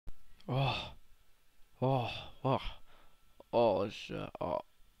Oh, oh, oh, oh, shit. Oh,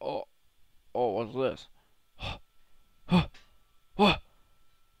 what's this? Oh, what?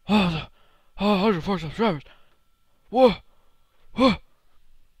 Oh, 104 subscribers. Whoa, whoa,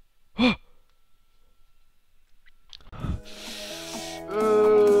 whoa.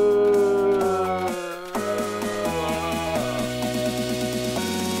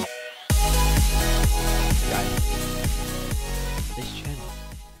 Guys, this channel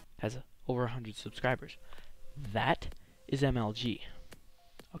has over 100 subscribers. That is MLG.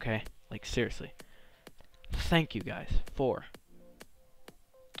 Okay? Like, seriously. Thank you guys for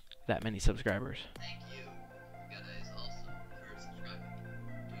that many subscribers. Thank you guys also for subscribing to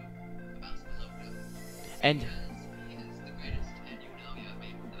About And because he is the greatest and you know you have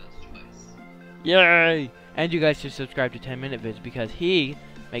made the best choice. yay! And you guys should subscribe to 10-minute vids because he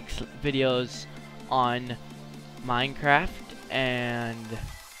makes videos on Minecraft and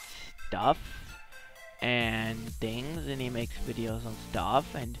stuff and things, and he makes videos on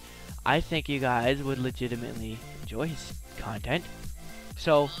stuff, and I think you guys would legitimately enjoy his content.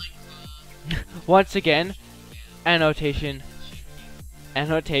 So once again, annotation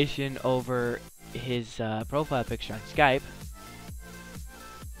over his profile picture on Skype.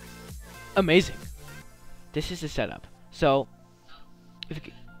 Amazing. This is the setup. So if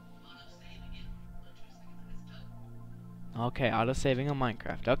you okay, auto saving on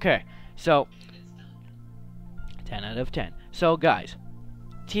Minecraft. Okay, so 10 out of 10. So guys,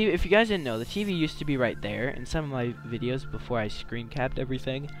 if you guys didn't know, the TV used to be right there. In some of my videos before I screen capped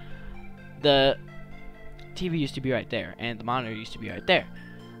everything, the TV used to be right there, and the monitor used to be right there.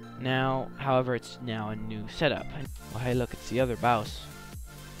 Now, however, it's now a new setup. Well, hey, look, it's the other mouse.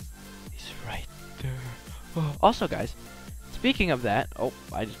 He's right there. Oh. Also, guys, speaking of that, oh,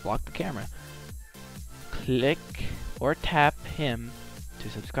 I just blocked the camera. Click or tap him to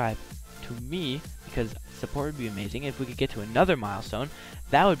subscribe to me, because support would be amazing. If we could get to another milestone,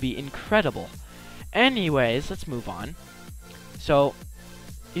 that would be incredible. Anyways, let's move on. So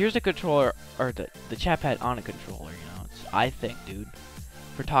here's a controller, or the chat pad on a controller, you know. I think, dude,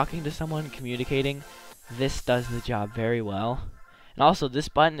 for talking to someone, communicating, this does the job very well. And also, this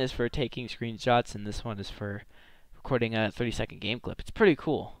button is for taking screenshots, and this one is for recording a 30-second game clip. It's pretty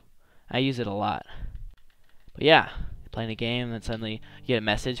cool. I use it a lot. But yeah, playing a game, and then suddenly you get a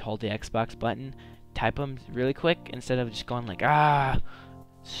message, hold the Xbox button, type them really quick, instead of just going like,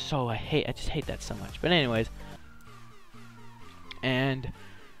 so I just hate that so much. But anyways, and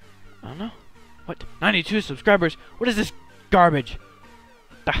I don't know, what, 92 subscribers? What is this garbage?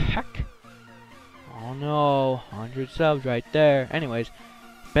 The heck? Oh no, 100 subs right there. Anyways,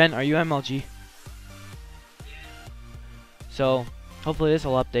 Ben, are you MLG? So hopefully this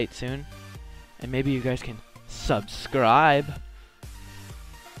will update soon, and maybe you guys can subscribe.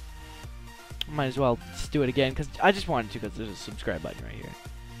 Might as well just do it again, because I just wanted to, because there's a subscribe button right here.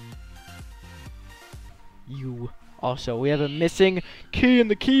 Also, we have a missing key in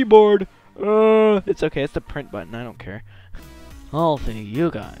the keyboard. It's okay, it's the print button, I don't care. I'll see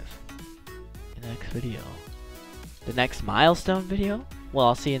you guys in the next video. The next milestone video? Well,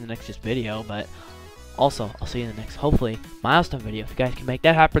 I'll see you in the next just video, but also, I'll see you in the next, hopefully, milestone video, if you guys can make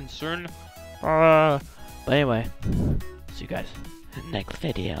that happen soon. But anyway, see you guys in the next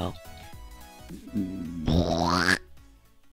video.